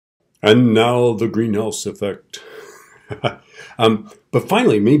And now the greenhouse effect. But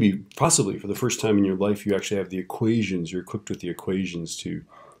finally, maybe, possibly for the first time in your life, you actually have the equations, you're equipped with the equations to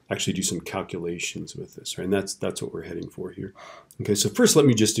actually do some calculations with this, right? And that's what we're heading for here. Okay, so first let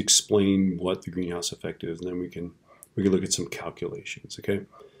me just explain what the greenhouse effect is, and then we can look at some calculations, okay?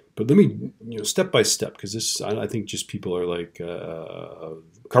 But let me, step by step, because this, I think just people are like,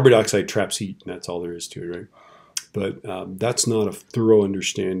 carbon dioxide traps heat, and that's all there is to it, right? But that's not a thorough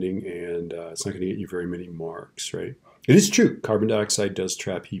understanding, and it's not going to get you very many marks, right? It is true, carbon dioxide does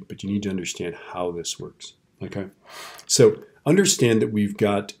trap heat, but you need to understand how this works, okay? So understand that we've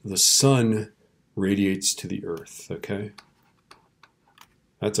got the sun radiates to the earth, okay?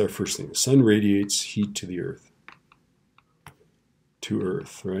 That's our first thing. The sun radiates heat to the earth. To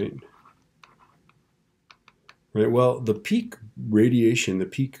earth, right? Right, well, the peak radiation, the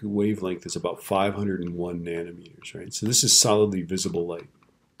peak wavelength is about 501 nanometers, right? So this is solidly visible light,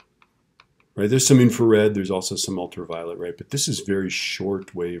 right? There's some infrared, there's also some ultraviolet, right? But this is very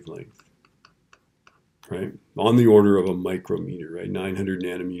short wavelength, right? On the order of a micrometer, right? 900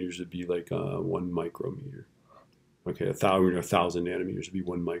 nanometers would be like 1 micrometer. Okay, 1,000 nanometers would be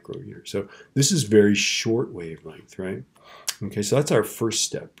 1 micrometer. So this is very short wavelength, right? Okay, so that's our first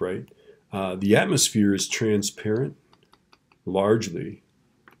step, right? The atmosphere is transparent, largely,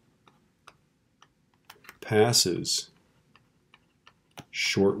 passes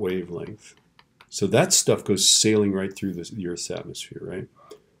short wavelength. So that stuff goes sailing right through the Earth's atmosphere, right?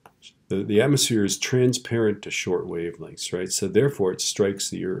 The atmosphere is transparent to short wavelengths, right? So therefore it strikes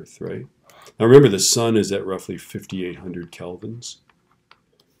the Earth, right? Now remember, the sun is at roughly 5,800 kelvins,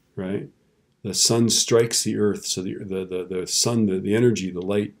 right? The sun strikes the Earth, so the sun, the energy, the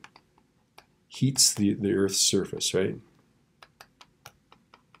light, heats the Earth's surface, right?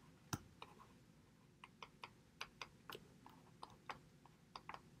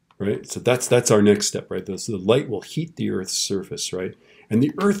 Right? So that's our next step, right? So the light will heat the Earth's surface, right? And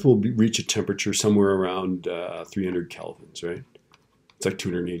the Earth will reach a temperature somewhere around 300 kelvins, right? It's like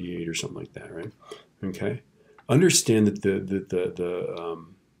 288 or something like that, right? Okay. Understand that the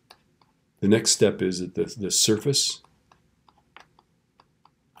next step is that the surface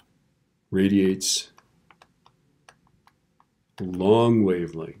radiates long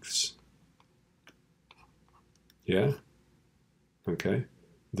wavelengths. Yeah? Okay.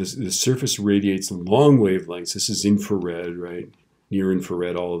 The surface radiates long wavelengths. This is infrared, right? Near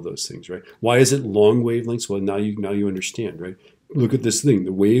infrared, all of those things, right? Why is it long wavelengths? Well, now you understand, right? Look at this thing.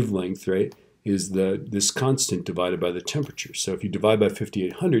 The wavelength, right, is this constant divided by the temperature. So if you divide by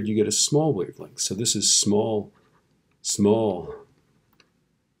 5,800, you get a small wavelength. So this is small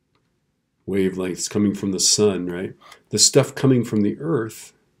wavelengths coming from the sun, right? The stuff coming from the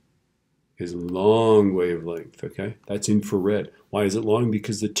Earth is long wavelength, okay? That's infrared. Why is it long?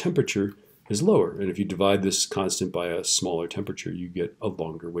 Because the temperature is lower. And if you divide this constant by a smaller temperature, you get a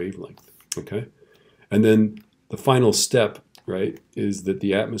longer wavelength, okay? And then the final step, right, is that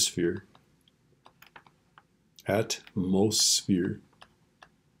the atmosphere,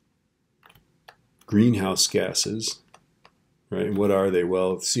 greenhouse gases, right? And what are they?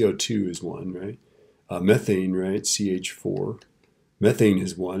 Well, CO2 is one, right? Methane, right? CH4. Methane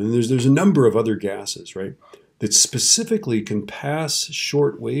is one. And there's a number of other gases, right, that specifically can pass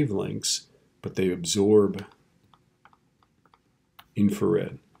short wavelengths, but they absorb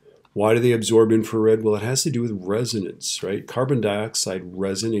infrared. Why do they absorb infrared? Well, it has to do with resonance, right? Carbon dioxide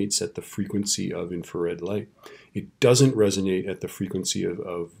resonates at the frequency of infrared light. It doesn't resonate at the frequency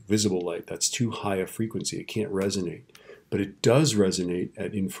of visible light. That's too high a frequency. It can't resonate. But it does resonate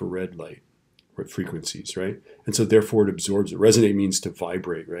at infrared light frequencies, right? And so therefore it absorbs it. Resonate means to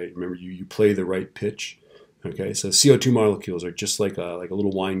vibrate, right? Remember, you play the right pitch. Okay, so CO2 molecules are just like a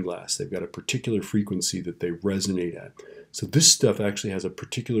little wine glass. They've got a particular frequency that they resonate at. So this stuff actually has a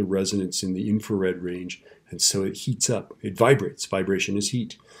particular resonance in the infrared range, and so it heats up. It vibrates. Vibration is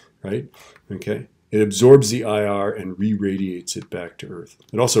heat, right? Okay. It absorbs the IR and re-radiates it back to Earth.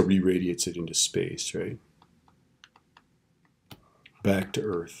 It also re-radiates it into space, right? Back to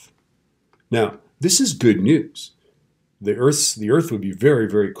Earth. Now, this is good news. The Earth would be very,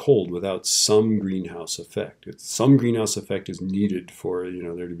 very cold without some greenhouse effect. Some greenhouse effect is needed for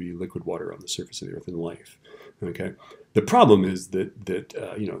there to be liquid water on the surface of the Earth and life. Okay. The problem is that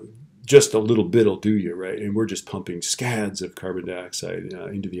just a little bit will do you, right? And we're just pumping scads of carbon dioxide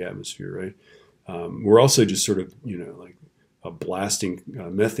into the atmosphere, right? We're also just sort of like blasting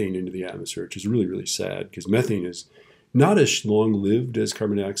methane into the atmosphere, which is really, really sad because methane is not as long-lived as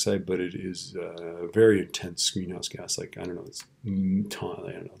carbon dioxide, but it is a very intense greenhouse gas. Like, I don't know, it's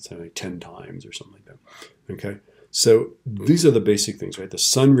like 10 times or something like that. Okay, So these are the basic things, right? The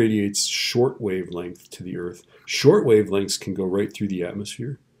sun radiates short wavelength to the Earth. Short wavelengths can go right through the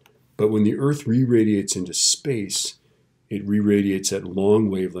atmosphere, but when the Earth re-radiates into space, it re-radiates at long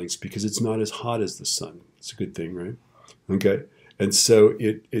wavelengths because it's not as hot as the sun. It's a good thing, right? Okay, and so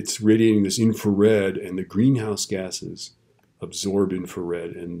it's radiating this infrared, and the greenhouse gases absorb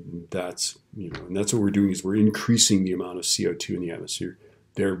infrared, and that's what we're doing is we're increasing the amount of CO2 in the atmosphere.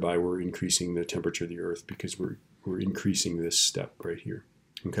 Thereby, we're increasing the temperature of the Earth because we're increasing this step right here.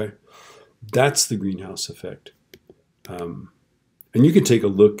 Okay, that's the greenhouse effect. And you can take a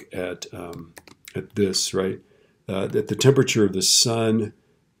look at this, right? At the temperature of the sun,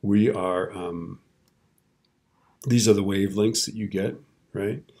 we are these are the wavelengths that you get,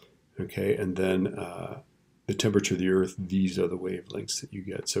 right? Okay, and then the temperature of the Earth, these are the wavelengths that you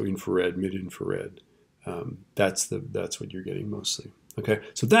get. So infrared, mid-infrared, that's what you're getting mostly. Okay,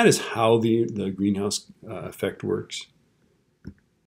 so that is how the greenhouse effect works.